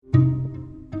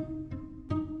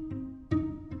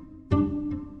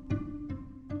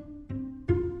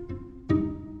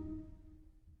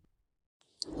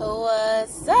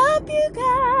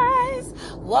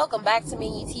Welcome back to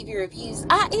Menu TV Reviews.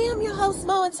 I am your host,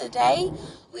 Mo, and today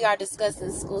we are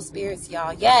discussing School Spirits,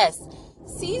 y'all. Yes,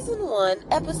 Season 1,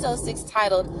 Episode 6,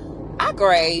 titled, I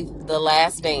Grave the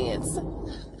Last Dance.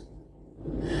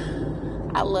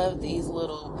 I love these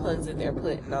little puns that they're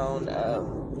putting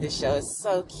on this show. It's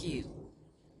so cute.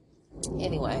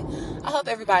 Anyway, I hope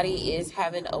everybody is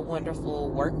having a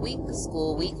wonderful work week,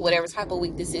 school week, whatever type of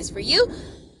week this is for you.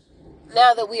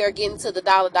 Now that we are getting to the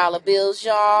dollar bills,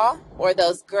 y'all, or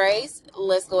those grays,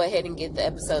 let's go ahead and get the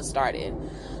episode started.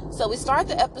 So we start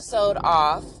the episode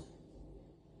off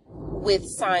with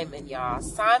Simon, y'all.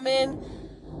 Simon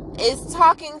is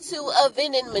talking to a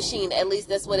vending machine. At least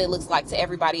that's what it looks like to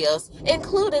everybody else,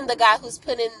 including the guy who's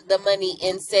putting the money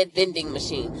in said vending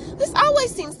machine. This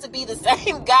always seems to be the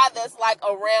same guy that's like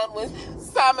around when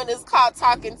Simon is caught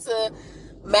talking to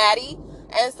Maddie.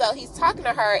 And so he's talking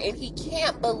to her, and he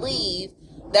can't believe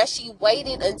that she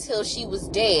waited until she was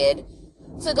dead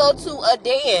to go to a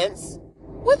dance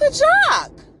with a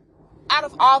jock. Out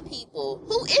of all people,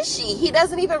 who is she? He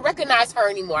doesn't even recognize her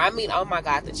anymore. I mean, oh my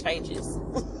God, the changes.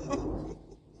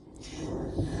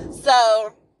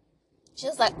 So she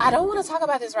was like, I don't want to talk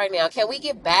about this right now. Can we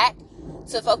get back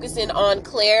to focusing on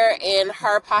Claire and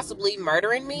her possibly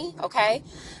murdering me? Okay.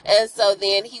 And so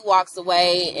then he walks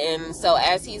away. And so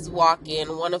as he's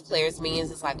walking, one of Claire's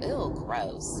minions is like, ew,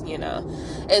 gross, you know.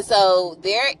 And so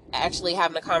they're actually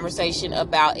having a conversation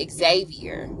about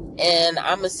Xavier. And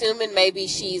I'm assuming maybe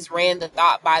she's ran the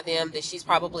thought by them that she's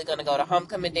probably going to go to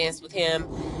homecoming dance with him.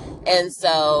 And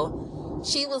so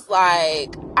she was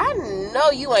like, I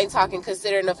know you ain't talking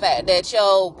considering the fact that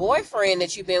your boyfriend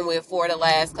that you've been with for the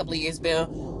last couple of years been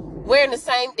wearing the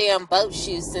same damn boat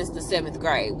shoes since the 7th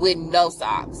grade with no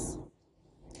socks.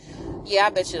 Yeah,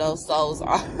 I bet you those soles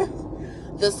are.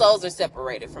 The soles are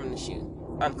separated from the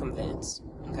shoe. I'm convinced.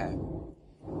 Okay.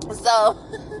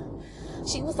 So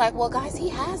she was like, well, guys, he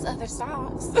has other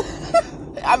socks.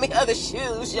 I mean, other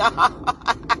shoes, y'all.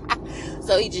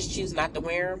 So he just choose not to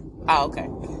wear them? Oh, okay.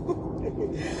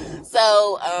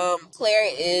 So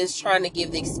Claire is trying to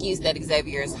give the excuse that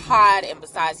Xavier is hot, and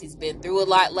besides, he's been through a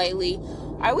lot lately.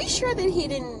 Are we sure that he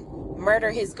didn't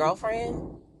murder his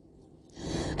girlfriend?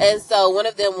 And so one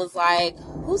of them was like,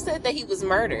 who said that he was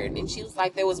murdered? And she was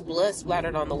like, there was blood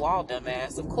splattered on the wall,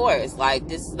 dumbass. Of course, like,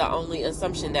 this is the only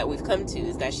assumption that we've come to,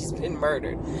 is that she's been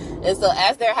murdered. And so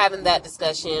as they're having that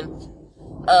discussion,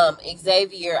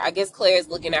 Xavier, I guess Claire is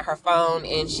looking at her phone,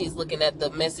 and she's looking at the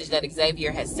message that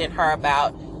Xavier has sent her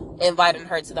about inviting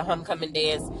her to the homecoming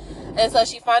dance. And so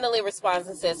she finally responds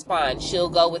and says, fine, she'll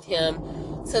go with him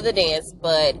to the dance,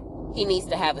 but he needs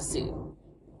to have a suit.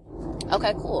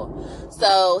 Okay, cool.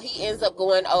 So he ends up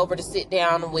going over to sit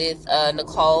down with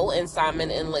Nicole and Simon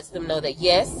and lets them know that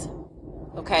yes.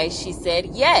 Okay, she said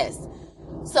yes.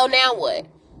 So now what?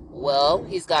 Well,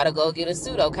 he's got to go get a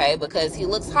suit, okay, because he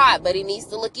looks hot, but he needs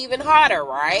to look even hotter,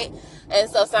 right? And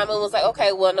so Simon was like,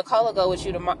 okay, well, Nicole will go with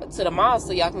you to the mall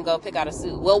so y'all can go pick out a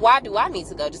suit. Well, why do I need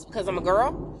to go? Just because I'm a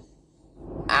girl?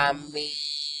 I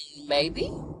mean, maybe.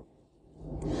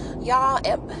 Y'all,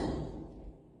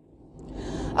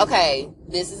 okay,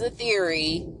 this is a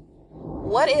theory.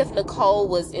 What if Nicole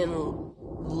was in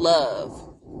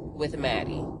love with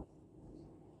Maddie?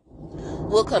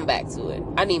 We'll come back to it.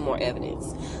 I need more evidence.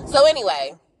 So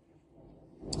anyway,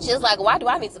 she was like, why do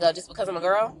I need to go? Just because I'm a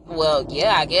girl? Well,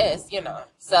 yeah, I guess, you know.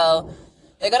 So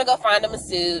they're going to go find him a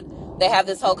suit. They have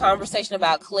this whole conversation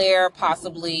about Claire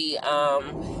possibly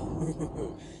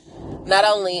not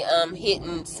only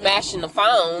smashing the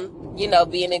phone, you know,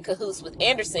 being in cahoots with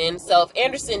Anderson. So if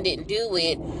Anderson didn't do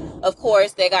it, of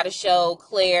course, they got to show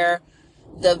Claire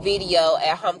the video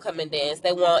at homecoming dance.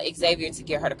 They want Xavier to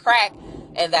get her to crack.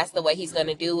 And that's the way he's going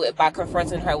to do it, by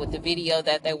confronting her with the video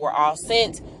that they were all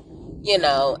sent, you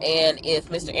know. And if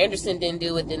Mr. Anderson didn't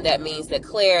do it, then that means that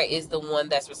Claire is the one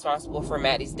that's responsible for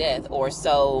Maddie's death, or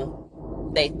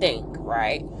so they think,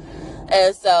 right?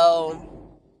 And so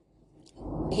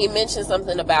he mentioned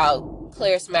something about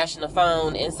Claire smashing the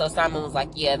phone, and so Simon was like,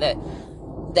 yeah,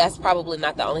 that's probably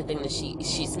not the only thing that she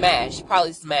smashed. She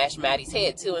probably smashed Maddie's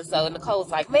head too. And so Nicole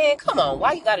was like, man, come on,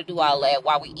 why you got to do all that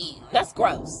while we eat? That's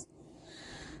gross.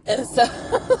 And so,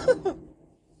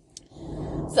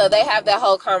 so they have that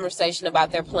whole conversation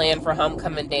about their plan for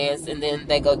homecoming dance, and then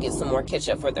they go get some more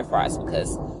ketchup for their fries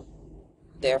because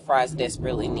their fries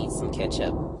desperately need some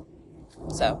ketchup.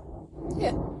 So,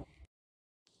 yeah.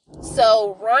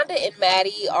 So Rhonda and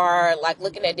Maddie are like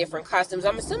looking at different costumes.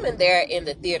 I'm assuming they're in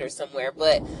the theater somewhere,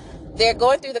 but they're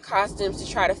going through the costumes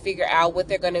to try to figure out what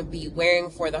they're going to be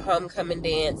wearing for the homecoming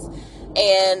dance.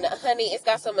 And honey, it's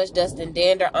got so much dust and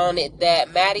dander on it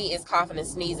that Maddie is coughing and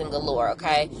sneezing galore,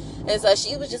 okay? And so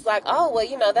she was just like, oh, well,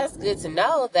 you know, that's good to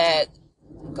know that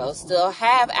ghosts still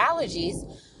have allergies.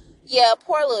 Yeah,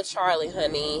 poor little Charlie,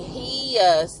 honey. He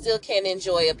still can't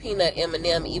enjoy a peanut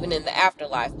M&M even in the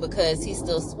afterlife because he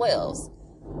still swells.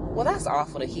 Well, that's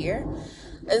awful to hear.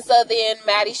 And so then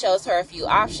Maddie shows her a few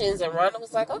options, and Rhonda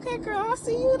was like, okay, girl, I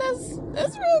see you.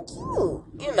 That's real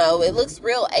cute. You know, it looks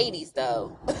real 80s,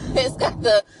 though. It's got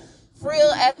the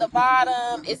frill at the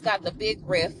bottom. It's got the big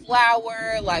red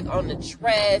flower, like, on the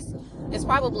dress. It's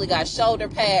probably got shoulder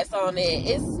pads on it.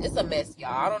 It's a mess,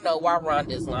 y'all. I don't know why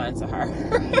Rhonda's lying to her.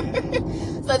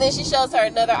 So then she shows her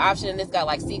another option, and it's got,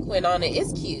 like, sequin on it.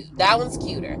 It's cute. That one's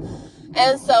cuter.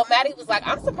 And so Maddie was like,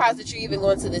 I'm surprised that you're even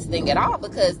going to this thing at all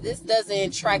because this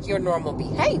doesn't track your normal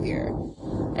behavior.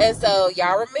 And so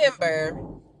y'all remember,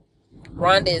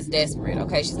 Rhonda is desperate,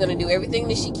 okay? She's going to do everything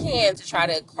that she can to try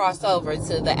to cross over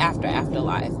to the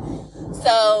afterlife.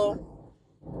 So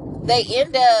they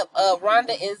end up,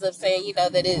 Rhonda ends up saying, you know,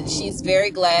 that she's very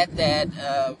glad that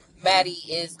Maddie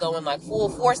is going like full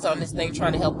force on this thing,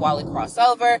 trying to help Wally cross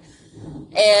over.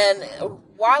 And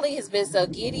Wally has been so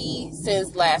giddy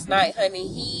since last night,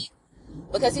 honey.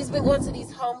 Because he's been going to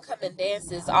these homecoming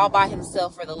dances all by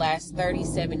himself for the last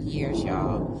 37 years,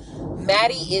 y'all.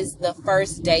 Maddie is the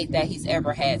first date that he's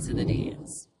ever had to the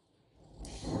dance.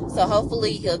 So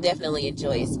hopefully he'll definitely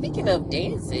enjoy it. Speaking of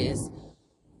dances,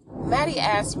 Maddie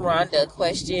asked Rhonda a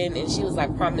question, and she was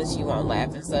like, promise you won't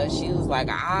laugh. And so she was like,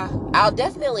 I'll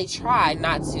definitely try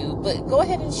not to, but go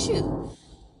ahead and shoot.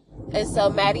 And so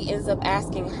Maddie ends up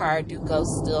asking her, do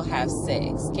ghosts still have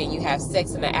sex? Can you have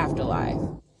sex in the afterlife?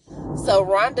 So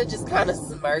Rhonda just kind of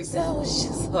smirks and was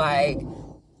just like,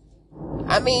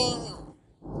 I mean,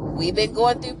 we've been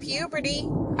going through puberty.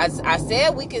 I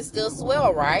said we can still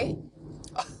swell, right?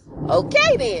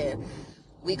 Okay, then.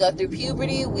 We go through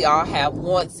puberty. We all have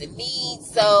wants and needs.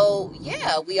 So,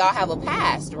 yeah, we all have a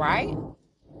past, right?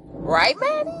 Right,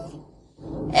 Maddie?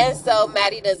 And so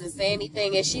Maddie doesn't say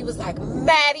anything, and she was like,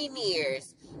 Maddie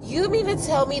Mears, you mean to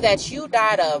tell me that you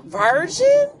died a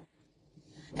virgin?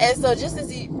 And so just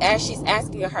as she's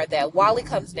asking her that, Wally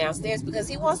comes downstairs because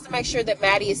he wants to make sure that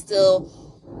Maddie is still,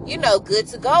 you know, good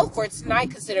to go for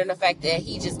tonight, considering the fact that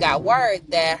he just got word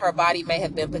that her body may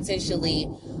have been potentially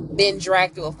been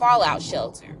dragged through a fallout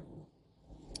shelter.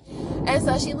 And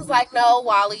so she was like, no,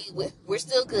 Wally, we're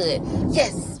still good.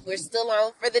 Yes, we're still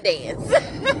on for the dance.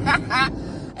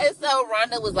 And so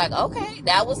Rhonda was like, okay,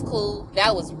 that was cool.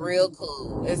 That was real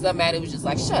cool. And so Maddie was just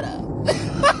like, shut up.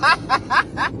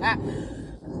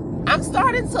 I'm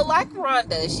starting to like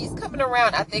Rhonda. She's coming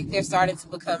around. I think they're starting to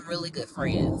become really good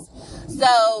friends.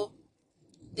 So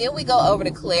then we go over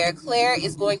to Claire. Claire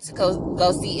is going to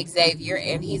go see Xavier,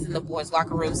 and he's in the boys'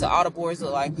 locker room. So all the boys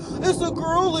are like, it's a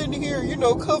girl in here, you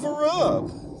know, cover up.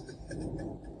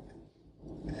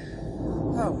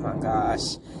 Oh my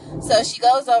gosh. So she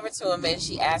goes over to him and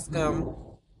she asks him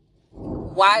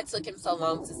why it took him so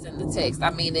long to send the text. I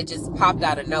mean, it just popped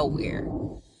out of nowhere.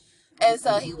 And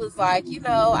so he was like, you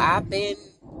know, I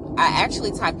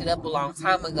actually typed it up a long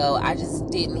time ago. I just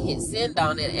didn't hit send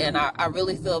on it. And I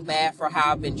really feel bad for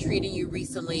how I've been treating you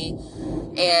recently.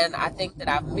 And I think that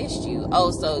I've missed you.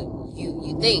 Oh, so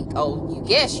you think, you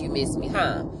guess you miss me,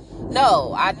 huh?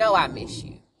 No, I know I miss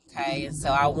you. Okay. And so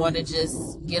I want to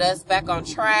just get us back on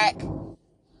track.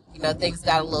 You know, things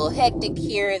got a little hectic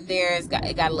here and there. It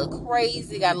got a little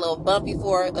crazy, got a little bumpy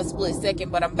for a split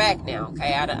second, but I'm back now,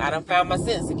 okay? I done found my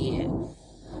sense again.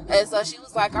 And so she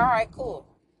was like, all right, cool.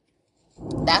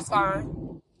 That's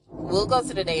fine. We'll go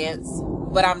to the dance,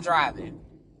 but I'm driving.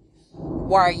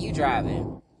 Why are you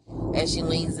driving? And she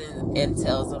leans in and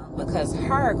tells him, because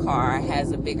her car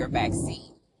has a bigger back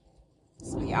seat.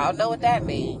 So y'all know what that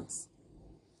means.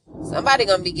 Somebody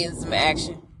gonna be getting some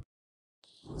action.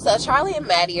 So Charlie and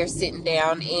Maddie are sitting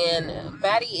down, and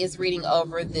Maddie is reading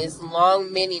over this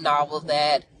long mini novel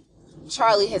that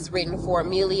Charlie has written for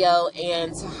Emilio,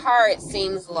 and to her it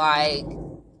seems like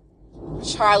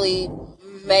Charlie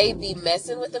may be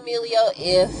messing with Emilio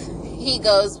if he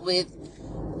goes with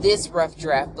this rough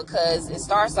draft, because it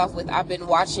starts off with, I've been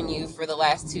watching you for the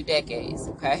last 2 decades,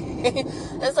 okay?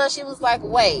 And so she was like,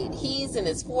 wait, he's in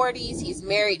his 40s, he's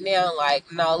married now,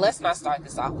 like, no, let's not start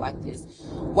this off like this.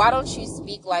 Why don't you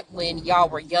speak like when y'all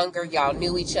were younger, y'all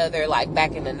knew each other, like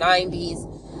back in the 90s,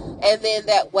 and then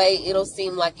that way it'll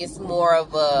seem like it's more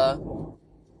of a,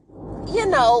 you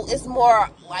know, it's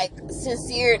more like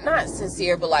sincere, not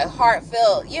sincere, but like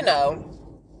heartfelt, you know.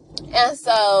 And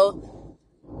so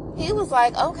he was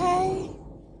like, okay.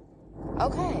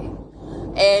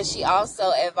 And she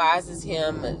also advises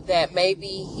him that maybe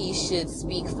he should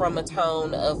speak from a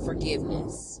tone of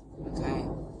forgiveness. Okay.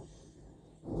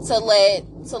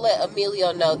 let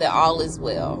Emilio know that all is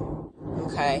well.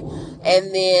 Okay.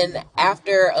 And then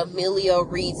after Emilio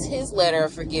reads his letter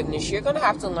of forgiveness, you're going to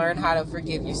have to learn how to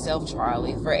forgive yourself,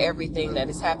 Charlie, for everything that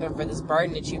has happened, for this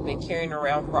burden that you've been carrying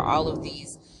around for all of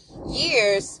these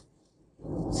years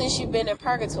since you've been in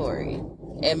purgatory.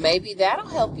 And maybe that'll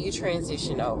help you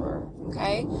transition over.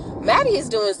 Okay. Maddie is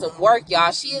doing some work,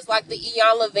 y'all. She is like the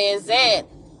Iyanla Vanzant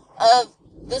of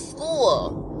the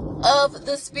school, of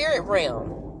the spirit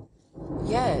realm.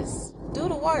 Yes. Do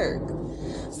the work.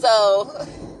 So,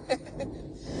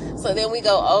 so then we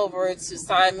go over to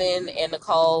Simon and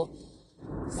Nicole.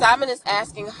 Simon is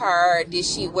asking her,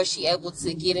 was she able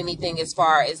to get anything as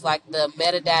far as like the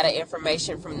metadata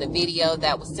information from the video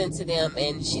that was sent to them?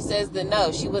 And she says that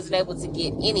no, she wasn't able to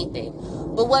get anything.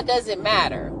 But what does it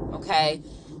matter? Okay.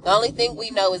 The only thing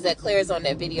we know is that Claire's on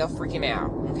that video freaking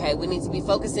out. Okay. We need to be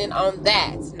focusing on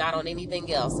that, not on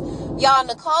anything else. Y'all,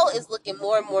 Nicole is looking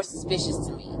more and more suspicious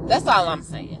to me. That's all I'm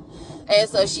saying. And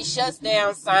so she shuts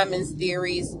down Simon's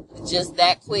theories just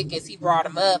that quick as he brought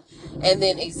them up. And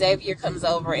then Xavier comes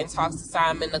over and talks to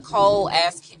Simon. Nicole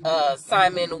asks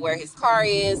Simon where his car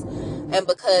is. And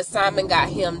because Simon got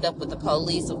hemmed up with the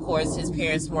police, of course, his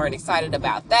parents weren't excited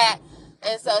about that.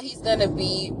 And so he's going to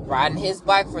be riding his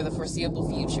bike for the foreseeable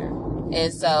future.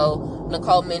 And so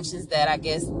Nicole mentions that I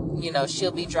guess,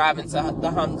 she'll be driving to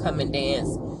the homecoming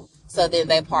dance. So then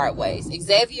they part ways.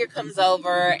 Xavier comes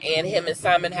over and him and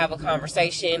Simon have a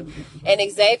conversation. And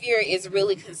Xavier is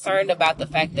really concerned about the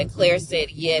fact that Claire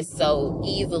said yes so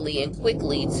easily and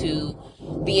quickly to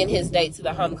being his date to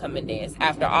the homecoming dance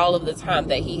after all of the time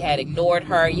that he had ignored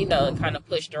her, and kind of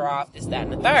pushed her off, this, that,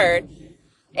 and the third.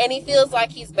 And he feels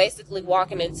like he's basically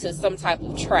walking into some type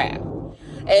of trap.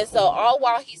 And so all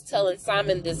while he's telling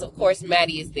Simon this, of course,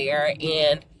 Maddie is there,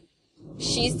 and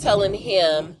she's telling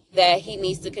him that he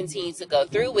needs to continue to go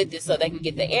through with this so they can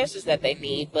get the answers that they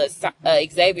need. But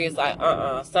Xavier's like,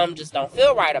 some just don't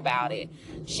feel right about it.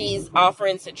 She's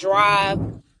offering to drive.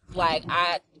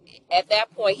 At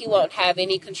that point, he won't have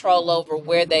any control over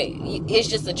it's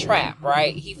just a trap,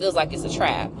 right? He feels like it's a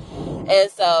trap.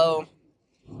 And so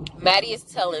Maddie is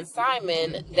telling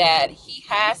Simon that he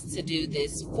has to do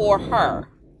this for her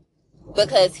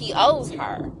because he owes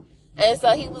her. And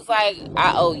so he was like,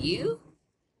 I owe you?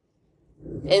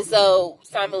 And so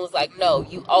Simon was like, no,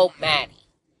 you owe Maddie.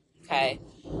 Okay?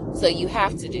 So you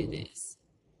have to do this.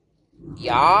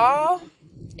 Y'all,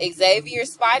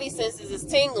 Xavier's spidey senses is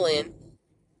tingling.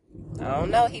 I don't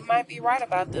know. He might be right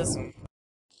about this one.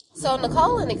 So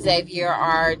Nicole and Xavier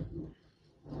are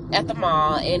at the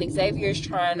mall, and Xavier's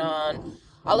trying on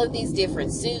all of these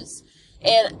different suits.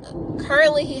 And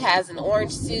currently he has an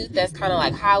orange suit that's kind of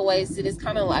like high-waisted. It's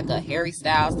kind of like a Harry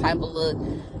Styles type of look.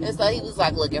 And so he was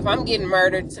like, look, if I'm getting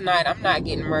murdered tonight, I'm not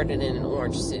getting murdered in an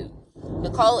orange suit.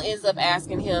 Nicole ends up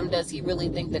asking him, does he really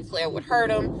think that Claire would hurt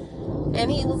him?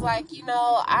 And he was like,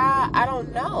 I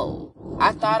don't know.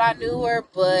 I thought I knew her,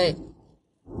 but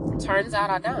turns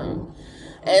out I don't.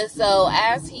 And so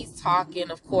as he's talking,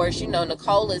 of course,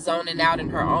 Nicole is zoning out in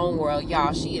her own world.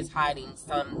 Y'all, she is hiding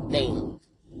something.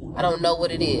 I don't know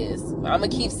what it is. I'm going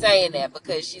to keep saying that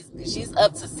because she's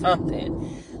up to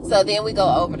something. So then we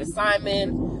go over to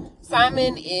Simon.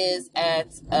 Simon is at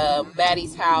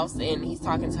Maddie's house, and he's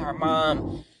talking to her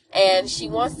mom. And she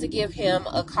wants to give him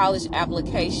a college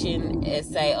application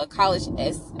essay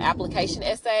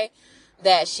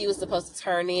that she was supposed to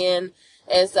turn in.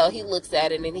 And so he looks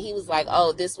at it, and he was like,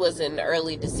 oh, this was an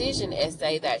early decision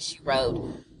essay that she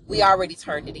wrote. We already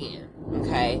turned it in,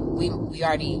 okay? We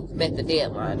already met the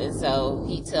deadline. And so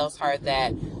he tells her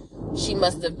that she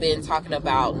must have been talking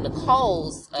about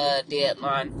Nicole's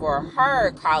deadline for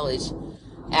her college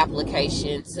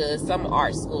application to some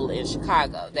art school in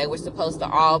Chicago. They were supposed to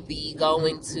all be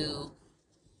going to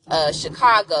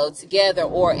Chicago together,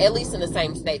 or at least in the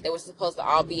same state. They were supposed to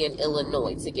all be in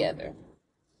Illinois together.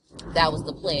 That was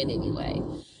the plan anyway.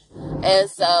 And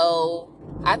so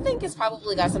I think it's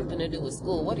probably got something to do with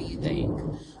school. What do you think?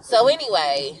 So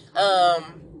anyway,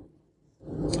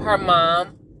 her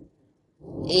mom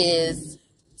is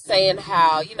saying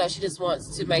how, she just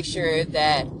wants to make sure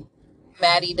that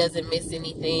Maddie doesn't miss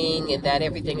anything and that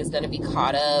everything is going to be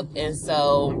caught up. And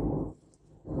so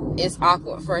it's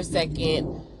awkward for a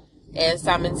second. And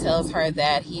Simon tells her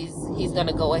that he's going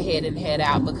to go ahead and head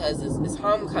out because it's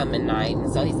homecoming night.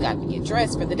 And so he's got to get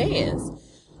dressed for the dance.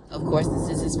 Of course, this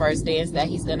is his first dance that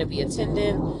he's going to be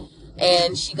attending.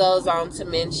 And she goes on to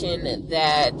mention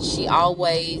that she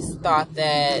always thought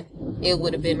that it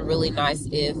would have been really nice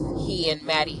if he and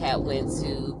Maddie had went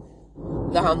to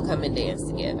the homecoming dance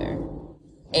together.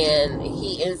 And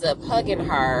he ends up hugging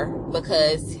her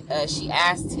because she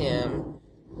asked him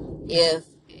if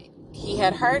he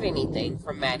had heard anything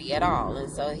from Maddie at all. And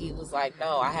so he was like,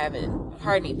 no, I haven't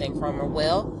heard anything from her.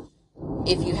 Well,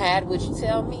 if you had, would you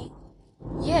tell me?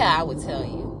 Yeah, I would tell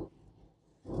you.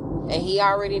 And he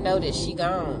already know that she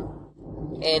gone.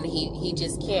 And he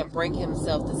just can't bring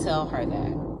himself to tell her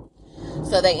that.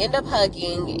 So they end up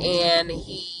hugging, and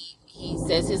he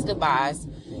says his goodbyes.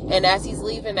 And as he's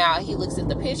leaving out, he looks at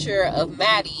the picture of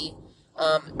Maddie,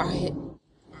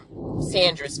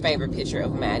 Sandra's favorite picture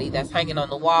of Maddie that's hanging on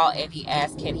the wall, and he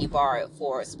asks, can he borrow it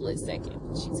for a split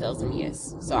second? She tells him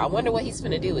yes. So I wonder what he's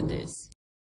going to do with this.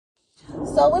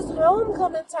 So it's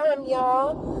homecoming time,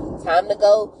 y'all. Time to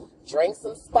go drink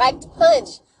some spiked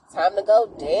punch. Time to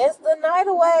go dance the night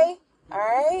away. All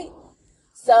right?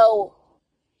 So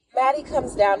Maddie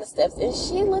comes down the steps, and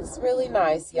she looks really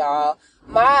nice, y'all.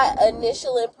 My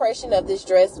initial impression of this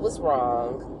dress was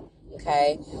wrong.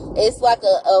 Okay? It's like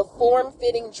a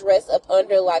form-fitting dress up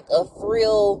under like a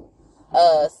frill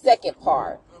second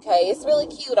part. Okay? It's really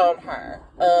cute on her.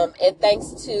 And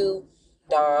thanks to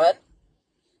Dawn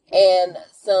and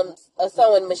a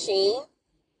sewing machine,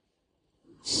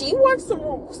 she works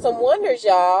some wonders,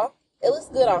 y'all. It looks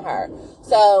good on her.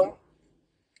 So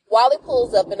Wally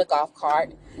pulls up in a golf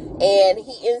cart, and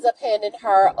he ends up handing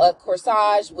her a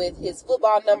corsage with his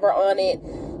football number on it.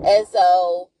 And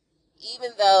so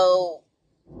even though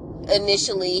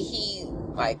initially he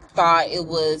thought it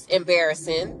was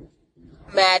embarrassing,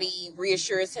 Maddie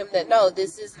reassures him that no,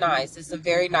 this is nice. It's a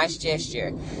very nice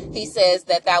gesture. He says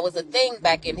that was a thing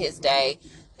back in his day,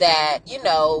 that,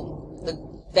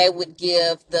 they would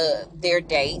give their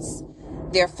dates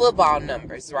their football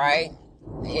numbers, right?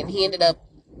 And he ended up,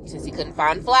 since he couldn't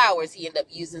find flowers, he ended up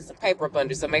using some paper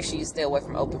bundles. So make sure you stay away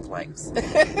from open flames.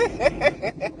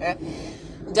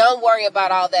 Don't worry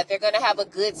about all that. They're going to have a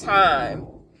good time.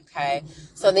 Okay.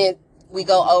 So then we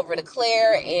go over to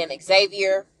Claire and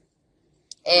Xavier.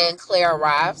 And Claire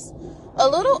arrives a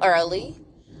little early.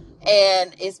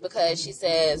 And it's because she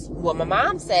says, well, my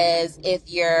mom says if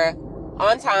you're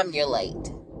on time, you're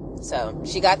late. So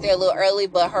she got there a little early,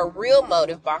 but her real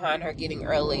motive behind her getting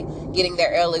there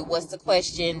early was to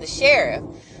question the sheriff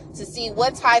to see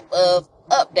what type of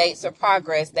updates or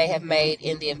progress they have made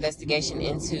in the investigation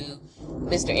into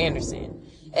Mr. Anderson.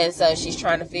 And so she's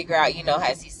trying to figure out,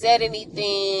 has he said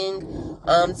anything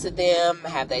to them?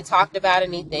 Have they talked about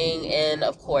anything? And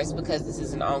of course, because this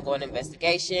is an ongoing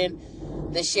investigation,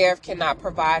 the sheriff cannot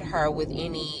provide her with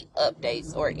any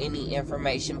updates or any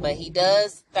information, but he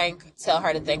does tell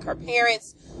her to thank her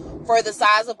parents for the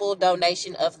sizable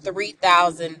donation of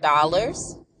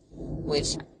 $3,000,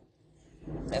 which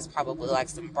that's probably like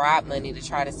some bribe money to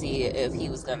try to see if he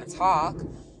was going to talk.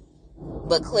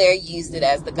 But Claire used it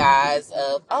as the guise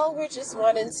of, we're just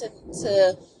wanting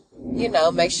to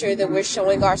make sure that we're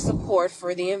showing our support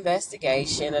for the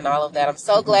investigation and all of that. I'm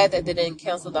so glad that they didn't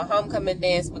cancel the homecoming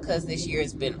dance, because this year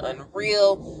has been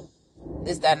unreal,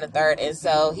 this, that, and the third. And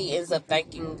so he ends up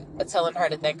telling her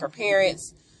to thank her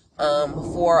parents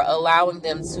for allowing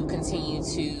them to continue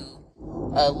to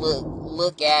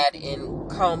look at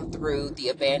and comb through the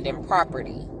abandoned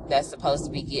property that's supposed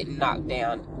to be getting knocked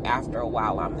down after a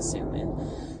while, I'm assuming.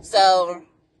 So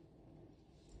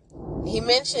he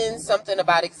mentioned something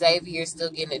about Xavier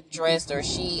still getting dressed, or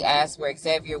she asked where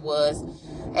Xavier was.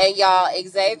 And y'all,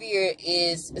 Xavier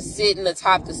is sitting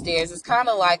atop the stairs. It's kind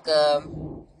of like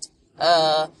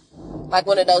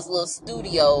one of those little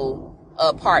studio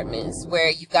apartments where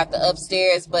you got the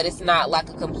upstairs, but it's not like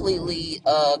a completely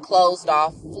closed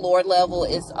off floor level.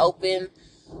 It's open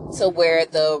to where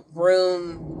the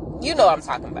room, you know what I'm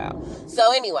talking about.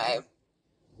 So anyway,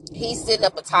 he's sitting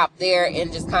up atop there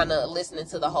and just kind of listening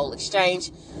to the whole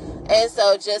exchange. And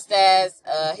so just as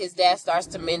his dad starts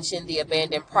to mention the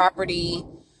abandoned property,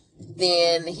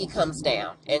 then he comes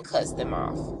down and cuts them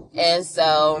off. And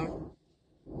so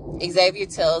Xavier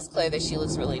tells Claire that she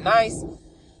looks really nice,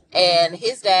 and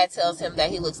his dad tells him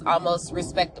that he looks almost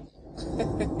respectable.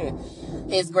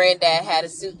 His granddad had a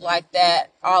suit like that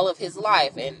all of his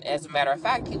life, and as a matter of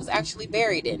fact, he was actually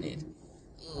buried in it.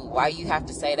 Why you have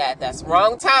to say that? That's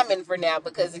wrong timing for now,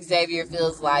 because Xavier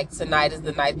feels like tonight is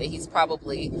the night that he's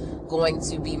probably going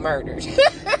to be murdered.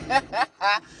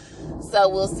 So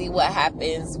we'll see what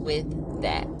happens with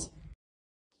that.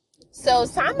 So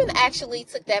Simon actually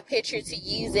took that picture to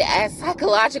use it as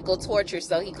psychological torture,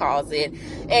 so he calls it.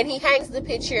 And he hangs the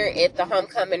picture at the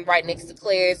homecoming right next to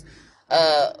Claire's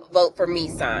vote for me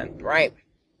sign, right?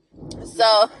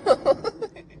 So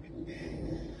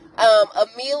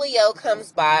Emilio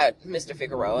comes by, Mr.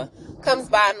 Figueroa, comes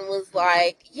by and was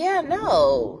like, yeah,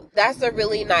 no, that's a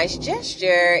really nice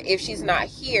gesture if she's not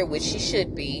here, which she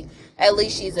should be, at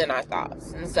least she's in our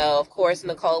thoughts. And so, of course,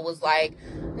 Nicole was like,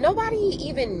 nobody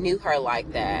even knew her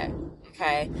like that.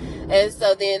 Okay. And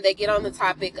so then they get on the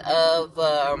topic of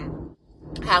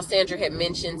how Sandra had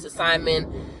mentioned to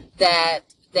Simon that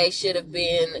they should have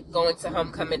been going to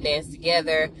homecoming dance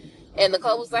together. And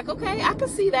Nicole was like, okay, I can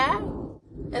see that.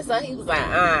 And so he was like,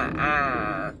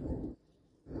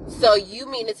 So you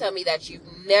mean to tell me that you've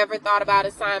never thought about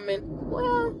it, Simon?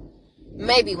 Well,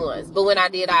 maybe once. But when I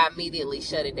did, I immediately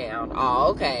shut it down.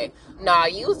 Oh, okay. Nah,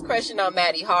 you was crushing on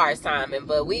Maddie hard, Simon.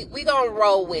 But we gonna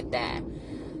roll with that.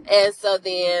 And so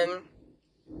then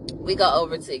we go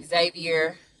over to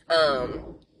Xavier.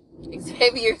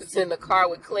 Xavier's in the car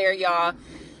with Claire, y'all.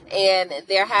 And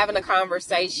they're having a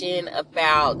conversation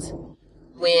about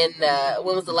when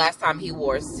was the last time he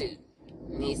wore a suit.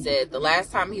 And he said the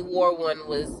last time he wore one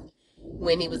was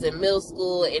when he was in middle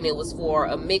school, and it was for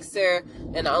a mixer.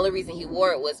 And the only reason he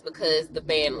wore it was because the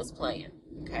band was playing.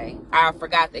 Okay. I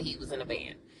forgot that he was in a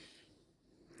band.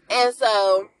 And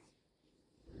so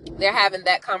they're having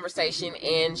that conversation,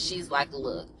 and she's like,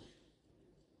 look,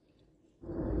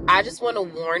 I just want to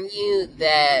warn you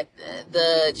that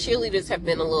the cheerleaders have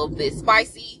been a little bit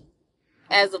spicy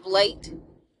as of late.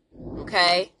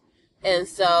 Okay. And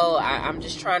so I'm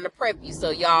just trying to prep you.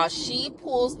 So y'all, she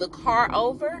pulls the car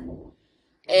over,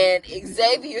 and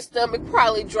Xavier's stomach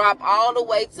probably dropped all the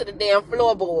way to the damn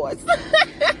floorboards.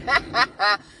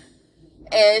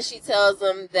 And she tells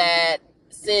him that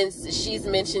since she's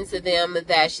mentioned to them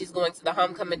that she's going to the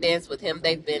homecoming dance with him,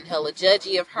 they've been hella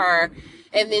judgy of her.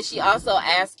 And then she also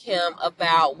asked him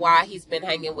about why he's been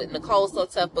hanging with Nicole so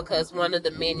tough, because one of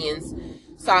the minions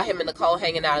saw him and Nicole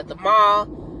hanging out at the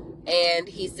mall. And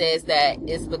he says that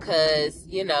it's because,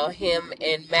 you know, him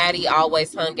and Maddie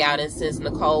always hung out, and since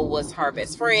Nicole was her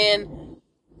best friend,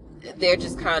 they're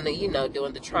just kind of, you know,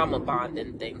 doing the trauma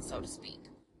bonding thing, so to speak.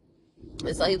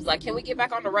 And so he was like, can we get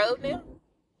back on the road now?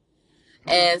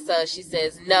 And so she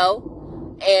says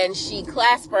no. And she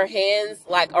clasps her hands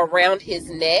like around his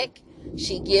neck.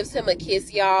 She gives him a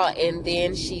kiss, y'all, and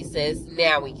then she says,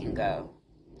 now we can go.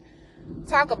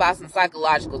 Talk about some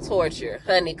psychological torture.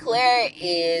 Honey, Claire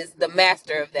is the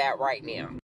master of that right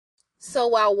now. So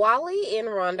while Wally and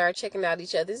Rhonda are checking out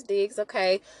each other's digs,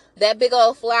 okay, that big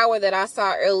old flower that I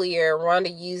saw earlier,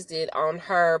 Rhonda used it on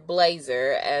her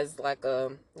blazer as like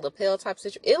a lapel type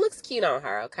situation. It looks cute on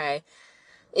her, okay?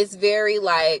 It's very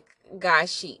like guy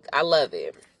chic. I love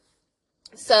it.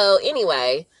 So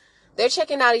anyway, they're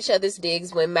checking out each other's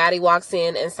digs when Maddie walks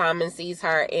in and Simon sees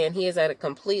her, and he is at a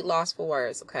complete loss for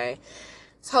words, okay?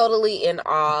 Totally in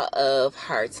awe of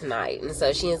her tonight. And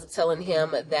so she ends up telling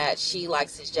him that she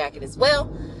likes his jacket as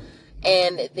well.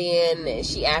 And then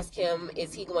she asks him,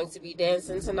 is he going to be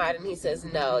dancing tonight? And he says,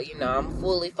 no, you know, I'm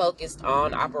fully focused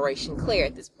on Operation Claire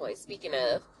at this point. Speaking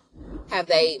of, have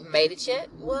they made it yet?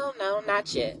 Well, no,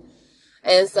 not yet.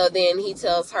 And so then he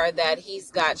tells her that he's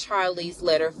got Charlie's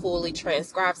letter fully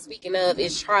transcribed. Speaking of,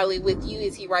 is Charlie with you?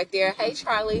 Is he right there? Hey,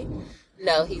 Charlie.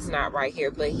 No, he's not right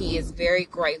here, but he is very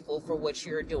grateful for what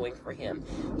you're doing for him.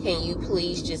 Can you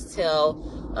please just tell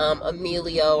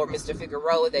Emilio or Mr.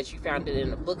 Figueroa that you found it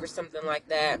in a book or something like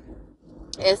that?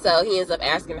 And so he ends up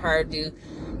asking her, do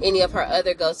any of her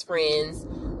other ghost friends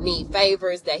need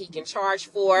favors that he can charge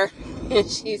for? And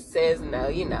she says, no,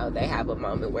 you know, they have a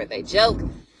moment where they joke.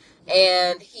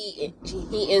 And he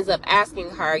ends up asking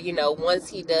her, you know, once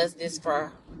he does this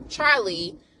for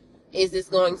Charlie, is this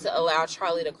going to allow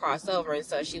Charlie to cross over? And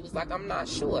so she was like, I'm not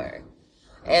sure.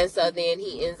 And so then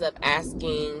he ends up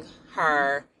asking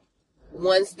her,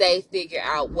 once they figure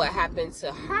out what happened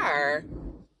to her,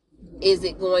 is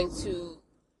it going to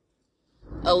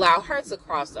allow her to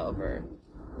cross over?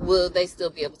 Will they still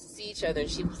be able to see each other? And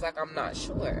she was like, I'm not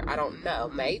sure. I don't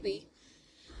know. Maybe.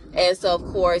 And so, of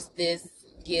course, this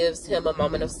gives him a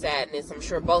moment of sadness. I'm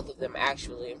sure both of them,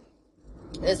 actually.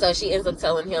 And so she ends up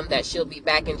telling him that she'll be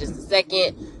back in just a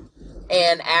second.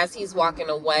 And as he's walking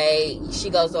away, she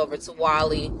goes over to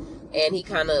Wally, and he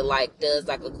kind of like does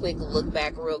like a quick look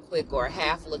back real quick, or a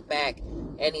half look back,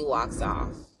 and he walks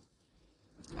off.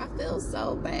 I feel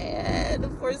so bad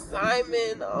for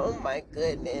Simon. Oh my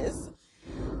goodness.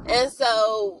 And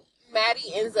so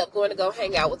Maddie ends up going to go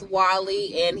hang out with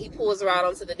Wally, and he pulls her out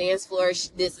onto the dance floor.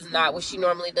 This is not what she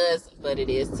normally does, but it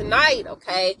is tonight,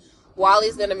 okay?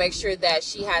 Wally's going to make sure that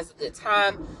she has a good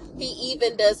time. He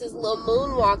even does his little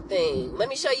moonwalk thing. Let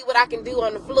me show you what I can do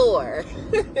on the floor.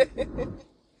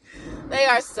 They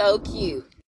are so cute.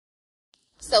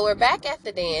 So we're back at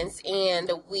the dance, and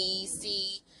we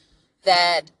see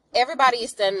that everybody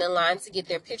is standing in line to get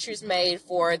their pictures made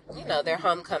for, you know, their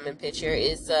homecoming picture.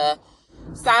 It's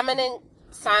Simon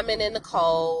and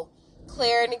Nicole,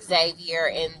 Claire and Xavier,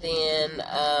 and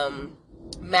then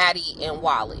Maddie and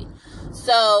Wally.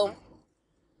 So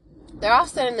they're all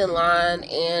standing in line,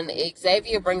 and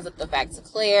Xavier brings up the fact to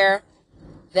Claire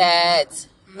that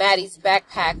Maddie's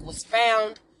backpack was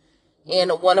found in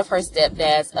one of her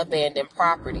stepdad's abandoned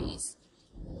properties.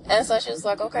 And so she was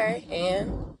like, okay,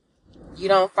 and you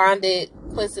don't find it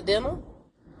coincidental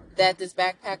that this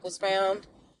backpack was found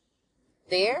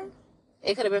there?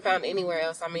 It could have been found anywhere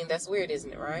else. I mean, that's weird,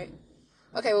 isn't it, right?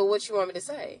 Okay, well, what you want me to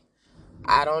say?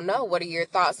 I don't know. What are your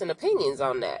thoughts and opinions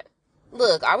on that?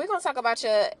 Look, are we going to talk about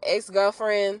your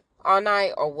ex-girlfriend all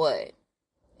night or what?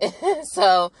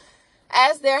 So,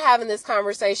 as they're having this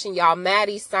conversation, y'all,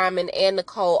 Maddie, Simon, and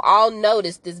Nicole all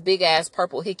notice this big-ass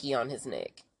purple hickey on his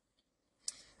neck.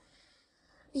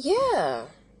 Yeah.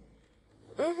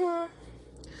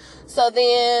 So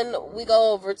then we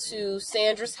go over to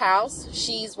Sandra's house.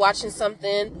 She's watching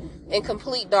something in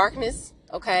complete darkness,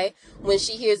 okay, when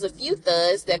she hears a few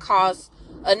thuds that cause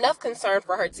enough concern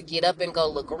for her to get up and go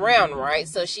look around, right?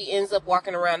 So she ends up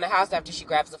walking around the house after she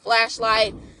grabs a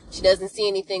flashlight. She doesn't see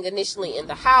anything initially in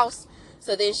the house.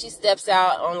 So then she steps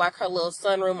out on like her little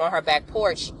sunroom on her back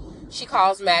porch. She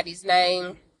calls Maddie's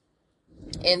name.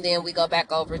 And then we go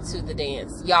back over to the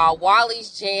dance. Y'all,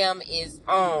 Wally's jam is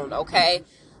on, okay?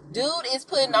 Dude is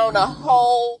putting on a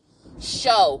whole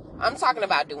show. I'm talking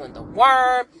about doing the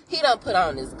worm. He done put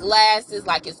on his glasses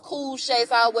like his cool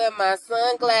shades. I wear my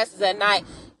sunglasses at night.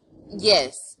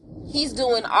 Yes, he's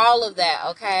doing all of that,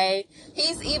 okay?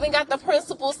 He's even got the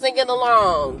principal singing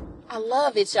along. I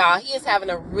love it, y'all. He is having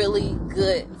a really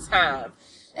good time.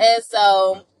 And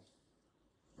so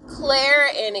Claire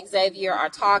and Xavier are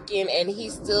talking, and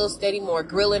he's still steady more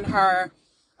grilling her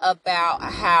about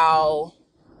how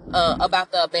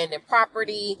about the abandoned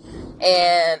property,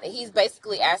 and he's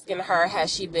basically asking her,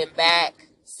 has she been back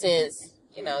since,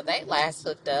 you know, they last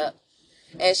hooked up?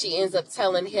 And she ends up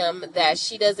telling him that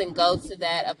she doesn't go to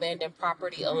that abandoned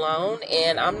property alone,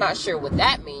 and I'm not sure what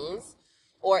that means,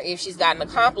 or if she's got an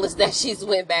accomplice that she's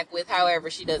went back with.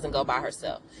 However, she doesn't go by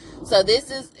herself. So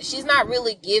she's not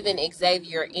really giving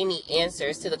Xavier any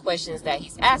answers to the questions that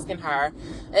he's asking her.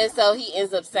 And so he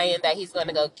ends up saying that he's going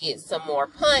to go get some more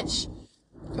punch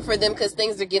for them because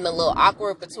things are getting a little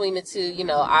awkward between the two. You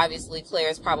know, obviously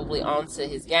Claire's probably onto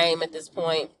his game at this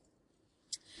point.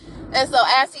 And so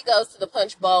as he goes to the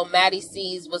punch bowl, Maddie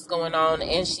sees what's going on,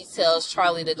 and she tells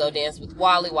Charlie to go dance with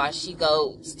Wally while she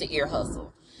goes to ear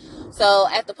hustle. So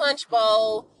at the punch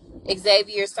bowl,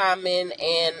 Xavier, Simon,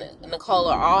 and Nicole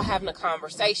are all having a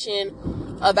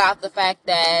conversation about the fact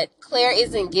that Claire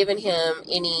isn't giving him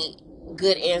any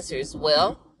good answers.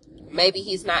 Well, maybe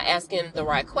he's not asking the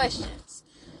right questions.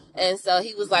 And so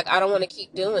he was like, I don't want to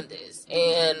keep doing this.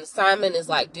 And Simon is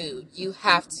like, dude, you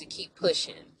have to keep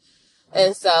pushing.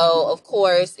 And so, of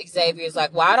course, Xavier's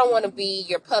like, well, I don't want to be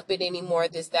your puppet anymore,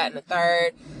 this, that, and the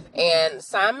third. And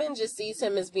Simon just sees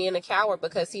him as being a coward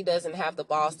because he doesn't have the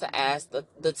balls to ask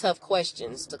the tough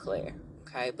questions to Claire.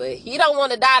 Okay, but he don't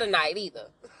want to die tonight either.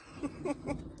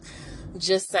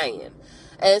 Just saying.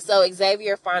 And so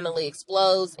Xavier finally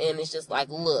explodes and it's just like,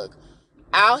 look,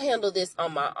 I'll handle this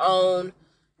on my own.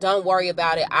 Don't worry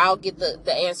about it. I'll get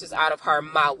the answers out of her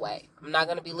my way. I'm not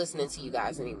going to be listening to you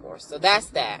guys anymore. So that's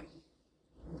that.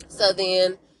 So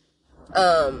then,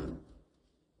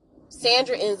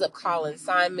 Sandra ends up calling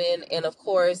Simon, and of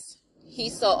course,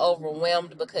 he's so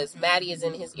overwhelmed because Maddie is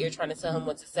in his ear trying to tell him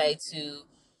what to say to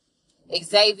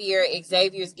Xavier.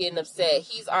 Xavier's getting upset.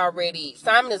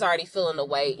 Simon is already feeling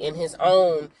away in his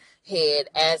own head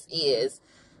as is,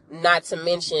 not to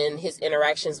mention his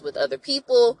interactions with other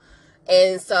people.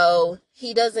 And so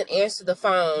he doesn't answer the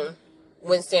phone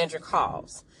when Sandra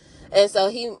calls. And so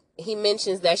he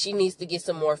mentions that she needs to get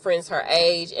some more friends her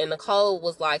age. And Nicole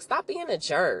was like, stop being a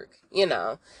jerk, you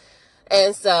know.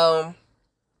 And so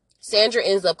Sandra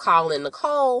ends up calling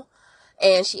Nicole,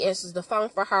 and she answers the phone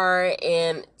for her.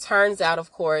 And turns out,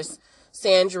 of course,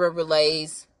 Sandra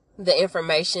relays the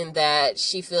information that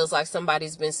she feels like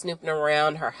somebody's been snooping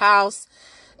around her house,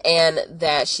 and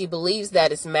that she believes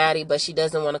that it's Maddie, but she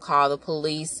doesn't want to call the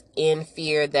police in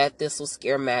fear that this will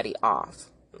scare Maddie off.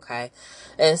 Okay.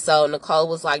 And so Nicole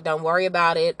was like, don't worry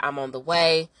about it. I'm on the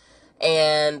way.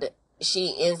 And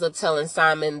she ends up telling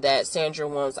Simon that Sandra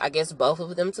wants, I guess, both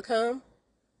of them to come.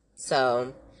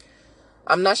 So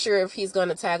I'm not sure if he's going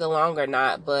to tag along or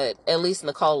not, but at least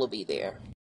Nicole will be there.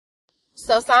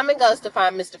 So Simon goes to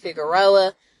find Mr.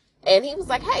 Figueroa, and he was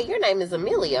like, hey, your name is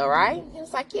Amelia, right? He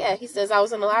was like, yeah. He says, I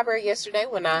was in the library yesterday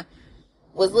when I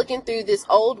was looking through this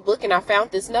old book, and I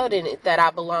found this note in it that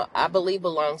I believe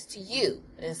belongs to you.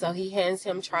 And so he hands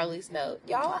him Charlie's note.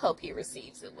 Y'all, I hope he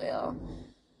receives it well.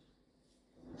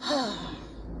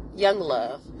 Young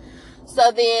love.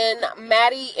 So then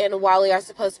Maddie and Wally are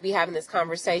supposed to be having this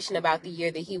conversation about the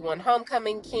year that he won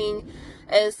Homecoming King.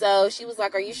 And so she was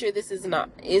like, are you sure this isn't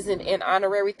an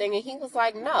honorary thing? And he was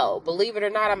like, no, believe it or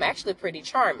not, I'm actually pretty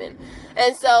charming.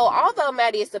 And so although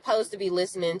Maddie is supposed to be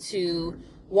listening to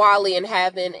Wally and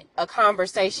having a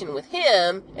conversation with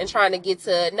him and trying to get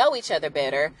to know each other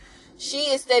better,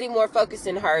 she is steady more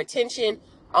focusing her attention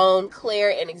on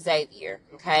Claire and Xavier.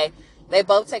 Okay. They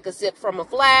both take a sip from a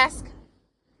flask,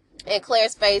 and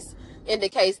Claire's face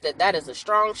indicates that that is a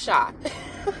strong shot.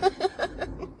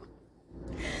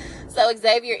 So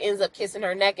Xavier ends up kissing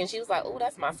her neck, and she was like, "Ooh,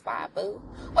 that's my spot, boo.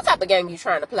 What type of game you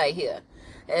trying to play here?"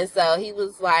 And so he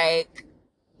was like,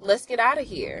 "Let's get out of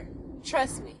here.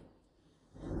 Trust me."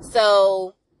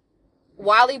 So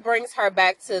Wally brings her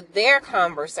back to their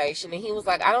conversation, and he was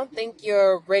like, "I don't think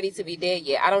you're ready to be dead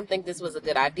yet. I don't think this was a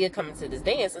good idea coming to this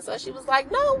dance." And so she was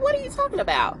like, "No, what are you talking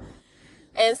about?"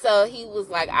 And so he was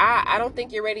like, I don't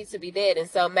think you're ready to be dead. And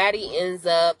so Maddie ends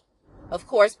up, of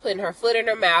course, putting her foot in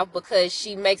her mouth, because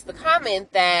she makes the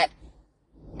comment that,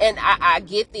 and I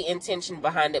get the intention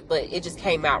behind it, but it just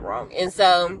came out wrong. And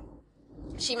so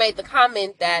she made the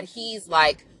comment that he's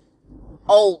like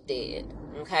old dead,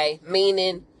 okay?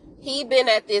 Meaning he been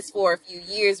at this for a few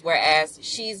years, whereas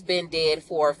she's been dead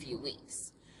for a few weeks.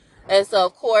 And so,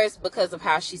 of course, because of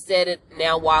how she said it,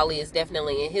 now Wally is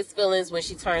definitely in his feelings. When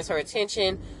she turns her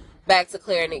attention back to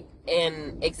Claire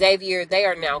and Xavier, they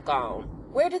are now gone.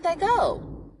 Where did they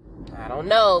go? I don't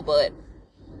know, but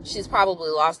she's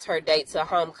probably lost her date to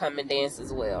homecoming dance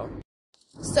as well.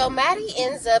 So Maddie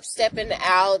ends up stepping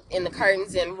out in the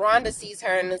curtains, and Rhonda sees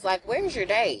her and is like, "Where's your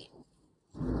date?"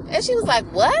 And she was like,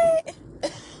 "What?"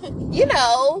 You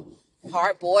know,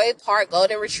 part boy, part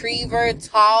golden retriever,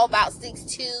 tall, about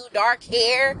 6'2", dark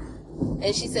hair.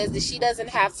 And she says that she doesn't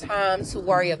have time to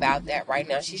worry about that right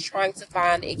now. She's trying to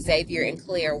find Xavier and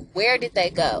Claire. Where did they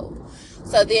go?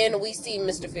 So then we see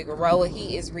Mr. Figueroa.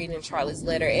 He is reading Charlie's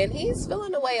letter, and he's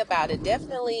feeling a way about it.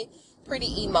 Definitely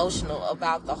pretty emotional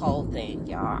about the whole thing,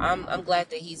 y'all. I'm glad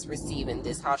that he's receiving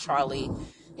this how Charlie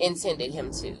intended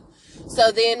him to.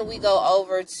 So then we go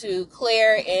over to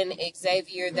Claire and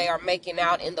Xavier. They are making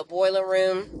out in the boiler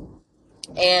room.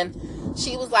 And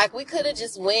she was like, "We could have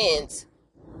just went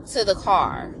to the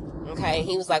car." Okay.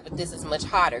 He was like, "But this is much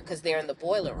hotter because they're in the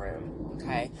boiler room."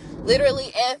 Okay.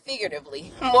 Literally and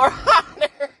figuratively, more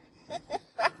hotter.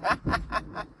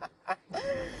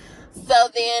 So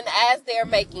then as they're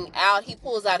making out, he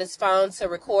pulls out his phone to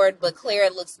record, but Claire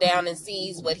looks down and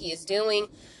sees what he is doing.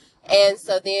 And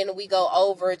so then we go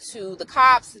over to the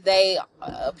cops. They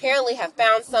apparently have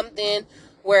found something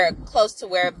close to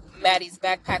where Maddie's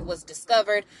backpack was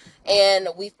discovered. And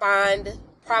we find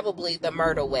probably the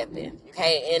murder weapon.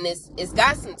 Okay. And it's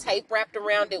got some tape wrapped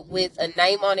around it with a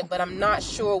name on it, but I'm not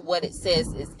sure what it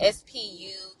says. It's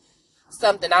SPU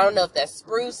something. I don't know if that's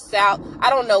Spruce South.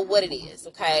 I don't know what it is.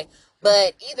 Okay.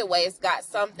 But either way, it's got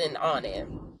something on it.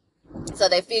 So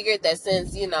they figured that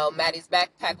since, Maddie's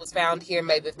backpack was found here,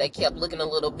 maybe if they kept looking a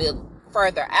little bit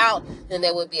further out, then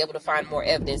they would be able to find more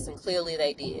evidence, and clearly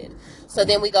they did. So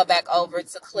then we go back over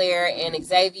to Claire and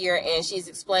Xavier, and she's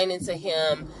explaining to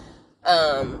him,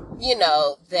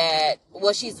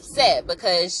 she's upset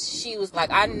because she was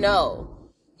like, "I know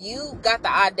you got the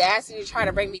audacity to try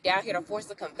to bring me down here to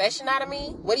force a confession out of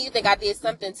me. What do you think, I did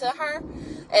something to her?"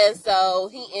 And so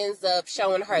he ends up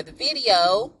showing her the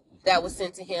video that was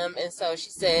sent to him. And so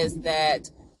she says that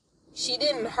she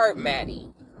didn't hurt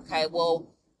Maddie. Okay, well,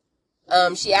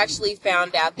 she actually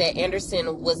found out that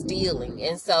Anderson was dealing.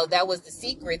 And so that was the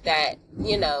secret that,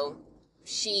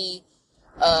 she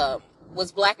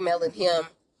was blackmailing him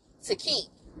to keep.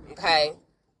 Okay,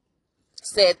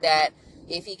 said that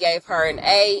if he gave her an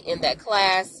A in that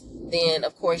class, then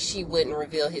of course she wouldn't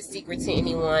reveal his secret to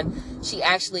anyone. She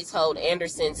actually told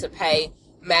Anderson to pay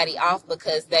Maddie off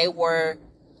because they were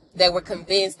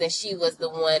convinced that she was the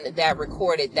one that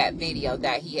recorded that video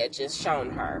that he had just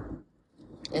shown her.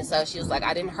 And so she was like,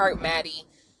 "I didn't hurt Maddie."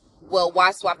 "Well,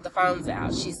 why swap the phones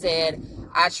out?" She said,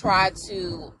 "I tried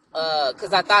to,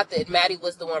 because I thought that Maddie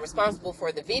was the one responsible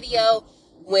for the video.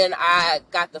 When I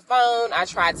got the phone, I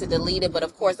tried to delete it, but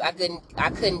of course I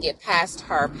couldn't get past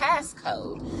her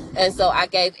passcode. And so I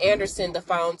gave Anderson the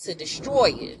phone to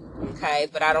destroy it." Okay,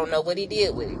 but I don't know what he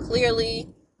did with it. Clearly,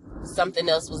 something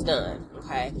else was done.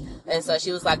 Okay, and so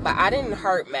she was like, "But I didn't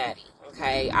hurt Maddie.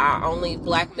 Okay, I only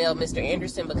blackmailed Mr.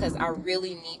 Anderson because I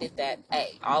really needed that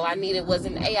A. All I needed was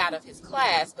an A out of his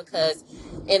class, because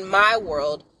in my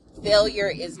world, failure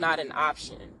is not an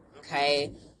option."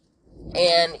 Okay,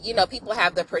 and people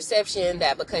have the perception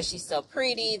that because she's so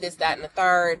pretty, this, that, and the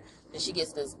third, and she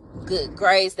gets this good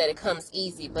grades, that it comes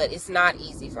easy, but it's not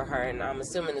easy for her. And I'm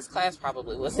assuming this class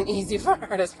probably wasn't easy for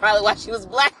her. That's probably why she was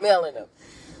blackmailing him.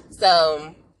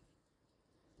 So,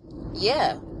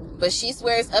 yeah. But she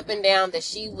swears up and down that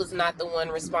she was not the one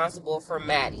responsible for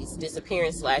Maddie's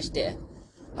disappearance/death.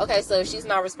 Okay, so if she's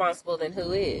not responsible, then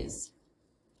who is?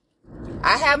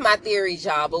 I have my theories,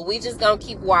 y'all, but we just gonna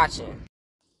keep watching.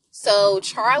 So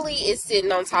Charlie is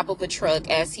sitting on top of a truck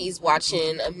as he's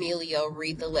watching Emilio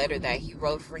read the letter that he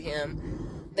wrote for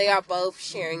him. They are both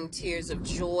sharing tears of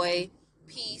joy,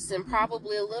 peace, and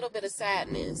probably a little bit of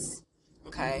sadness.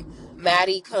 Okay.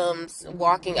 Maddie comes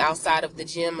walking outside of the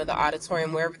gym or the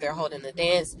auditorium, wherever they're holding the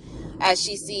dance, as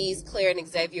she sees Claire and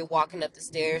Xavier walking up the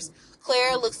stairs.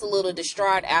 Claire looks a little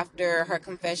distraught after her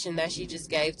confession that she just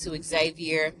gave to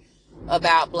Xavier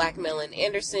about blackmailing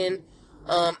Anderson,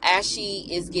 as she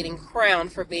is getting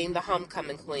crowned for being the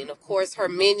homecoming queen. Of course, her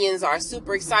minions are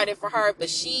super excited for her, but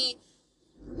she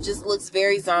just looks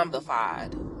very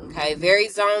zombified. Okay, very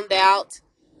zoned out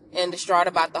and distraught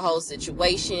about the whole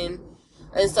situation.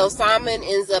 And so Simon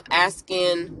ends up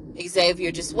asking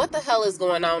Xavier just what the hell is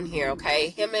going on here, okay?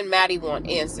 Him and Maddie want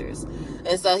answers.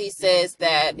 And so he says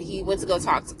that he went to go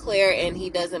talk to Claire and he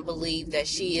doesn't believe that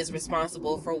she is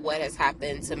responsible for what has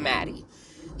happened to Maddie.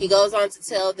 He goes on to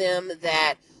tell them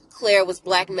that Claire was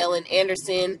blackmailing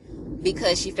Anderson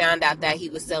because she found out that he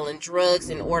was selling drugs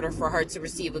in order for her to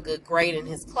receive a good grade in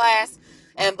his class,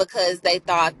 and because they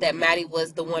thought that Maddie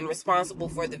was the one responsible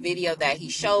for the video that he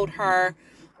showed her.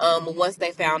 Once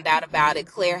they found out about it,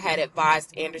 Claire had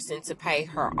advised Anderson to pay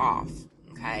her off.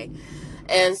 Okay.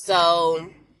 And so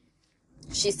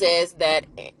she says that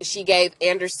she gave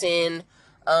Anderson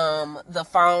the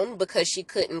phone because she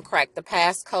couldn't crack the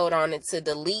passcode on it to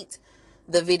delete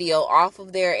the video off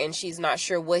of there, and she's not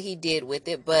sure what he did with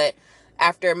it. But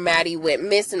after Maddie went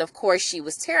missing, of course, she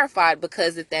was terrified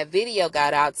because if that video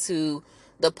got out to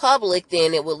the public,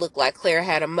 then it would look like Claire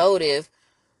had a motive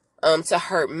to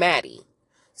hurt Maddie.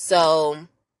 So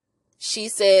she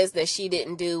says that she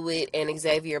didn't do it, and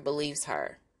Xavier believes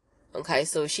her. Okay,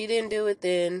 so if she didn't do it,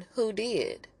 then who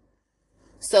did?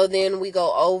 So then we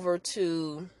go over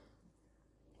to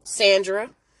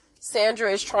Sandra.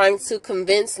 Sandra is trying to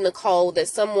convince Nicole that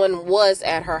someone was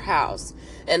at her house.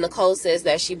 And Nicole says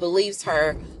that she believes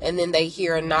her, and then they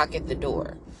hear a knock at the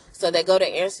door. So they go to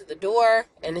answer the door,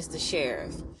 and it's the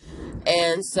sheriff.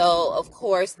 And so, of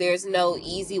course, there's no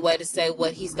easy way to say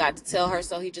what he's got to tell her,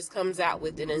 so he just comes out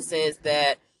with it and says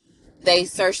that they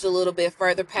searched a little bit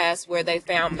further past where they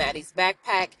found Maddie's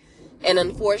backpack, and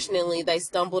unfortunately, they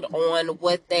stumbled on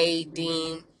what they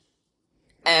deem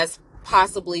as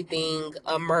possibly being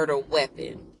a murder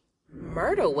weapon.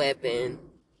 Murder weapon?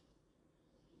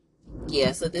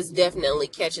 Yeah, so this definitely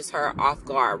catches her off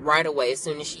guard right away as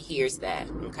soon as she hears that,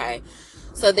 okay?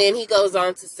 So then he goes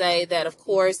on to say that, of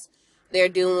course, they're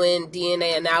doing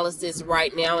DNA analysis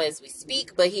right now as we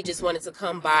speak, but he just wanted to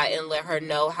come by and let her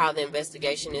know how the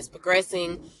investigation is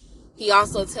progressing. He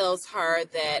also tells her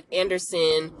that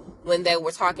Anderson, when they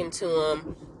were talking to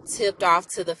him, tipped off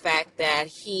to the fact that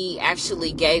he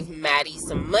actually gave Maddie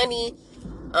some money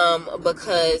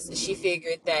because she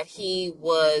figured that he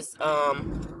was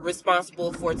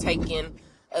responsible for taking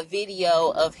a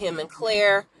video of him and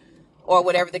Claire, or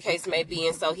whatever the case may be,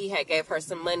 and so he had gave her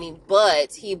some money,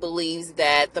 but he believes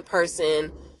that the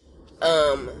person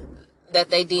that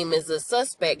they deem as a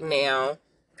suspect now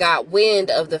got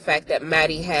wind of the fact that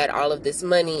Maddie had all of this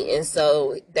money, and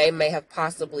so they may have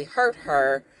possibly hurt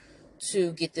her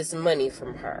to get this money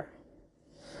from her.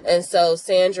 And so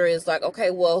Sandra is like,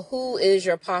 okay, well, who is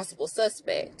your possible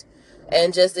suspect?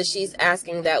 And just as she's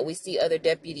asking that, we see other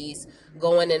deputies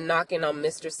going and knocking on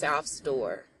Mr. South's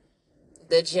door.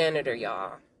 The janitor,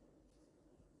 y'all.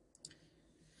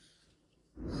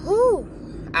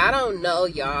 Whew. I don't know,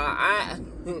 y'all.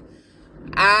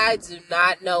 I do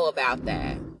not know about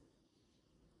that.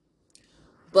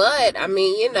 But, I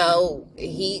mean, you know,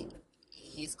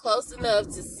 he's close enough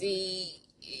to see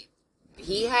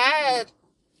he had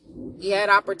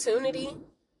opportunity.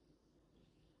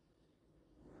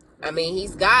 I mean,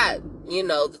 he's got, you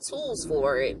know, the tools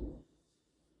for it.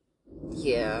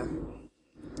 Yeah.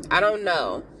 I don't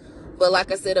know. But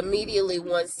like I said, immediately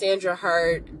once Sandra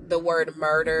heard the word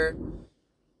murder,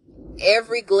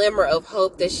 every glimmer of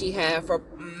hope that she had for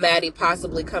Maddie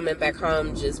possibly coming back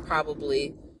home just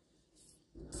probably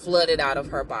flooded out of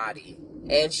her body.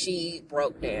 And she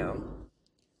broke down.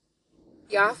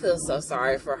 Y'all, feel so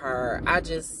sorry for her.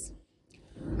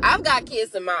 I've got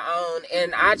kids of my own,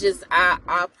 and I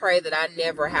pray that I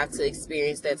never have to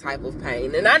experience that type of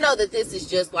pain. And I know that this is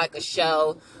just like a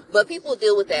show But people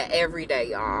deal with that every day,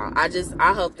 y'all.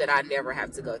 I hope that I never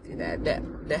have to go through that.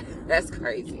 That's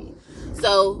crazy.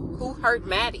 So, who hurt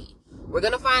Maddie? We're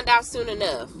going to find out soon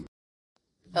enough.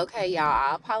 Okay, y'all,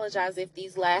 I apologize if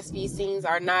these last few scenes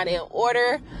are not in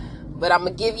order, but I'm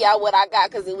going to give y'all what I got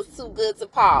because it was too good to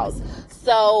pause.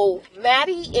 So,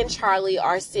 Maddie and Charlie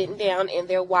are sitting down and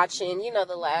they're watching,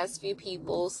 the last few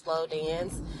people slow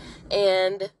dance.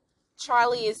 And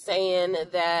Charlie is saying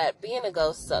that being a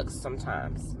ghost sucks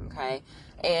sometimes, okay?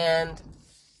 And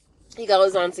he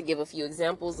goes on to give a few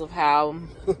examples of how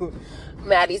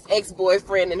Maddie's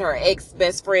ex-boyfriend and her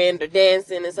ex-best friend are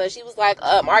dancing. And so she was like,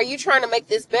 are you trying to make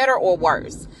this better or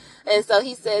worse? And so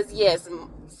he says, yes,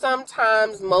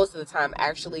 sometimes, most of the time,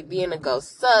 actually, being a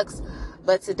ghost sucks.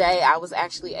 But today I was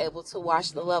actually able to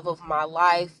watch the love of my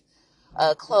life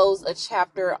close a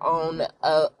chapter on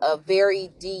a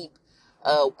very deep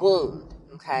wound,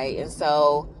 okay? And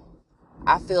so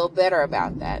I feel better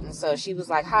about that. And so she was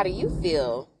like, how do you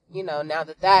feel, now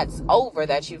that that's over,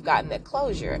 that you've gotten that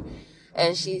closure?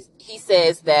 And he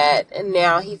says that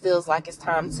now he feels like it's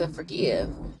time to forgive.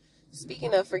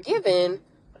 Speaking of forgiving,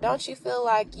 don't you feel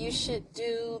like you should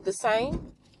do the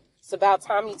same? It's about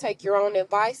time you take your own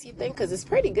advice, you think, because it's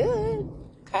pretty good,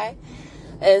 okay?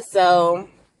 And so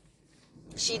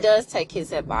she does take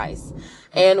his advice.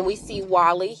 And we see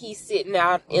Wally, he's sitting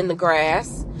out in the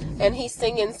grass, and he's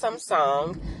singing some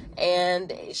song,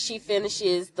 and she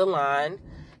finishes the line,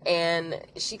 and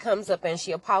she comes up and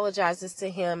she apologizes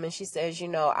to him, and she says,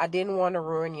 I didn't want to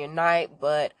ruin your night,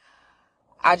 but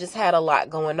I just had a lot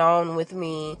going on with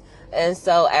me. And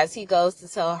so as he goes to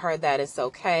tell her that it's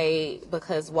okay,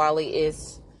 because Wally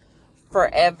is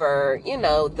forever,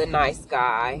 the nice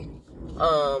guy,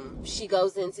 she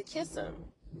goes in to kiss him.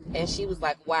 And she was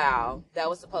like, wow, that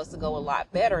was supposed to go a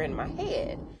lot better in my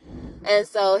head. And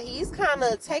so he's kind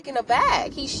of taken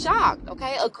aback. He's shocked,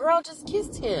 okay? A girl just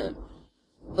kissed him.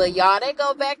 But y'all, they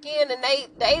go back in and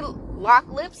they lock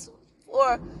lips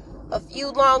for a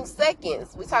few long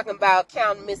seconds. We're talking about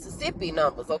counting Mississippi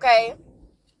numbers, okay?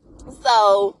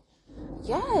 So,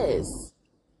 yes.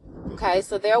 Okay,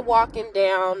 so they're walking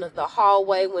down the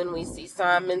hallway when we see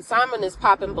Simon. Simon is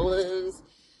popping balloons.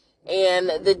 And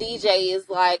the DJ is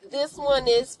like, this one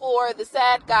is for the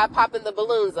sad guy popping the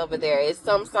balloons over there. It's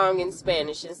some song in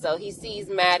Spanish. And so he sees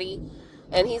Maddie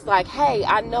and he's like, hey,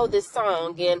 I know this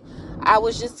song. And I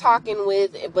was just talking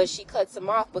with, but she cuts him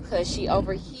off because she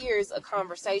overhears a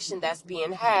conversation that's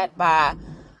being had by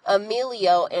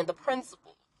Emilio and the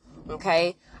principal.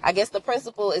 Okay. I guess the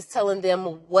principal is telling them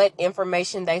what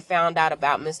information they found out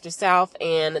about Mr. South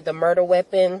and the murder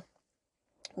weapon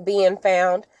being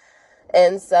found.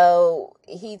 And so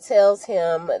he tells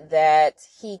him that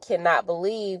he cannot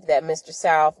believe that Mr.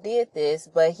 South did this,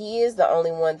 but he is the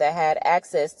only one that had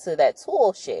access to that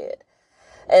tool shed.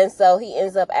 And so he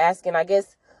ends up asking, I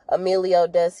guess, Emilio,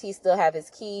 does he still have his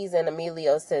keys? And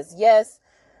Emilio says yes.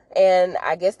 And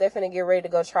I guess they're finna get ready to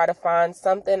go try to find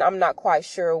something. I'm not quite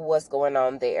sure what's going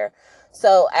on there.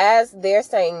 So as they're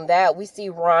saying that, we see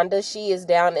Rhonda. She is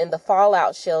down in the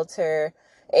fallout shelter.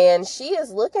 And she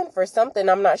is looking for something.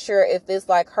 I'm not sure if it's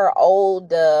like her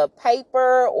old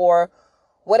paper or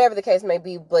whatever the case may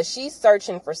be, but she's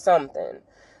searching for something.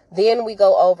 Then we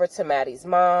go over to Maddie's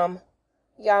mom.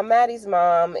 Y'all, Maddie's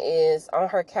mom is on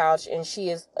her couch and she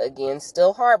is, again,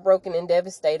 still heartbroken and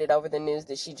devastated over the news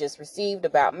that she just received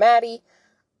about Maddie.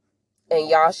 And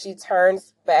y'all, she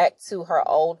turns back to her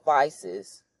old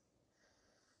vices.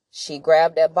 She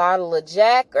grabbed that bottle of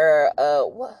Jack or,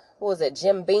 what was it,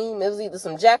 Jim Beam? It was either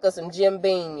some Jack or some Jim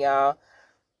Beam, y'all.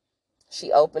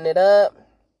 She opened it up,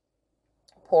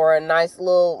 pour a nice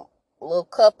little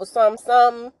cup of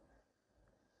something.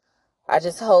 I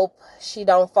just hope she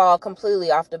don't fall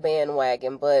completely off the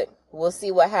bandwagon, but we'll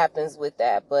see what happens with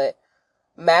that. But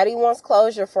Maddie wants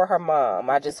closure for her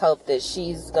mom. I just hope that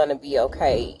she's going to be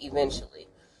okay eventually.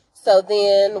 So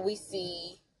then we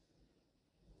see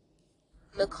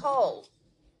Nicole.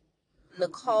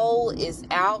 Nicole is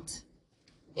out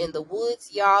in the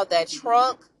woods, y'all. That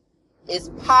trunk is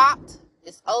popped.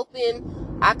 It's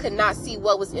open. I could not see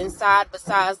what was inside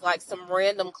besides like some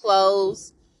random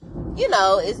clothes.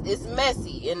 It's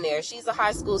messy in there. She's a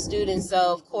high school student,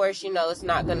 so of course, it's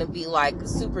not going to be like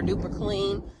super duper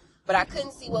clean. But I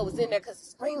couldn't see what was in there because the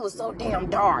screen was so damn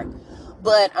dark.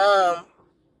 But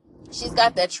she's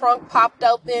got that trunk popped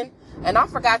open. And I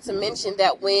forgot to mention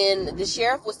that when the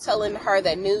sheriff was telling her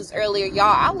that news earlier,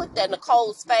 y'all, I looked at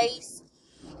Nicole's face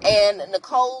and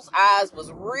Nicole's eyes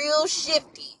was real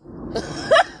shifty.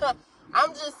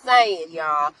 I'm just saying,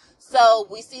 y'all. So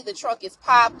we see the trunk is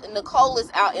popped, and Nicole is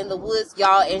out in the woods,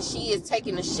 y'all, and she is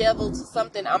taking a shovel to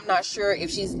something. I'm not sure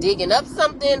if she's digging up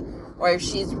something or if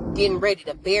she's getting ready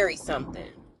to bury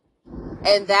something.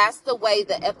 And that's the way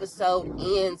the episode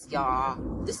ends, y'all.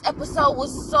 This episode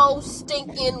was so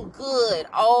stinking good.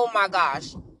 Oh my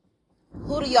gosh.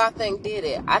 Who do y'all think did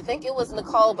it? I think it was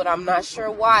Nicole, but I'm not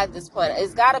sure why at this point.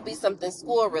 It's got to be something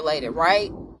school related,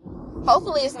 right?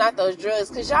 Hopefully it's not those drugs,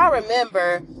 because y'all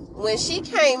remember when she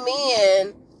came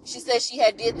in, she said she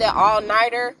had did that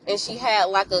all-nighter, and she had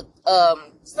like a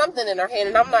something in her hand,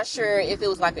 and I'm not sure if it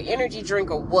was like an energy drink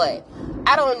or what.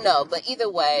 I don't know, but either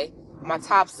way, my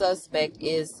top suspect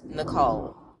is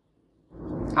Nicole.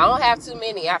 I don't have too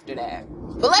many after that.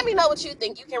 But let me know what you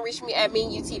think. You can reach me at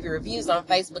Mean You TV Reviews on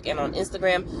Facebook and on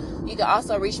Instagram. You can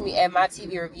also reach me at My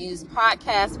TV Reviews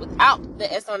Podcast without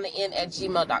the S on the end at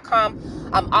gmail.com.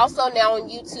 I'm also now on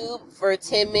YouTube for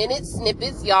 10-minute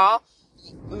snippets, y'all.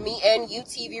 Me and You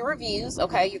TV Reviews.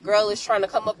 Okay, your girl is trying to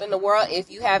come up in the world.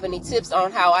 If you have any tips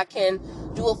on how I can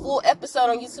do a full episode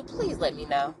on YouTube, please let me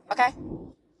know. Okay?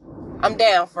 I'm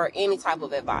down for any type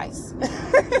of advice.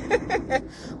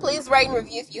 Please rate and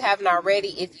review if you haven't already.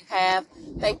 If you have,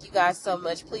 thank you guys so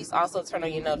much. Please also turn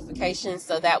on your notifications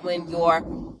so that when your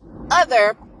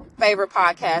other favorite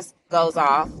podcast goes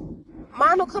off,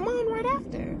 mine will come on right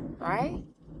after. All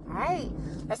right.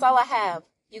 That's all I have.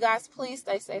 You guys, please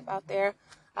stay safe out there.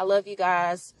 I love you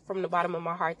guys from the bottom of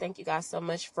my heart. Thank you guys so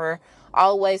much for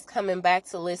always coming back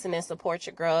to listen and support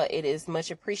your girl. It is much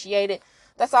appreciated.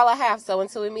 That's all I have. So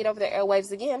until we meet over the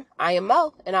airwaves again, I am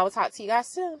Mo, and I will talk to you guys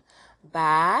soon.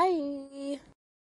 Bye.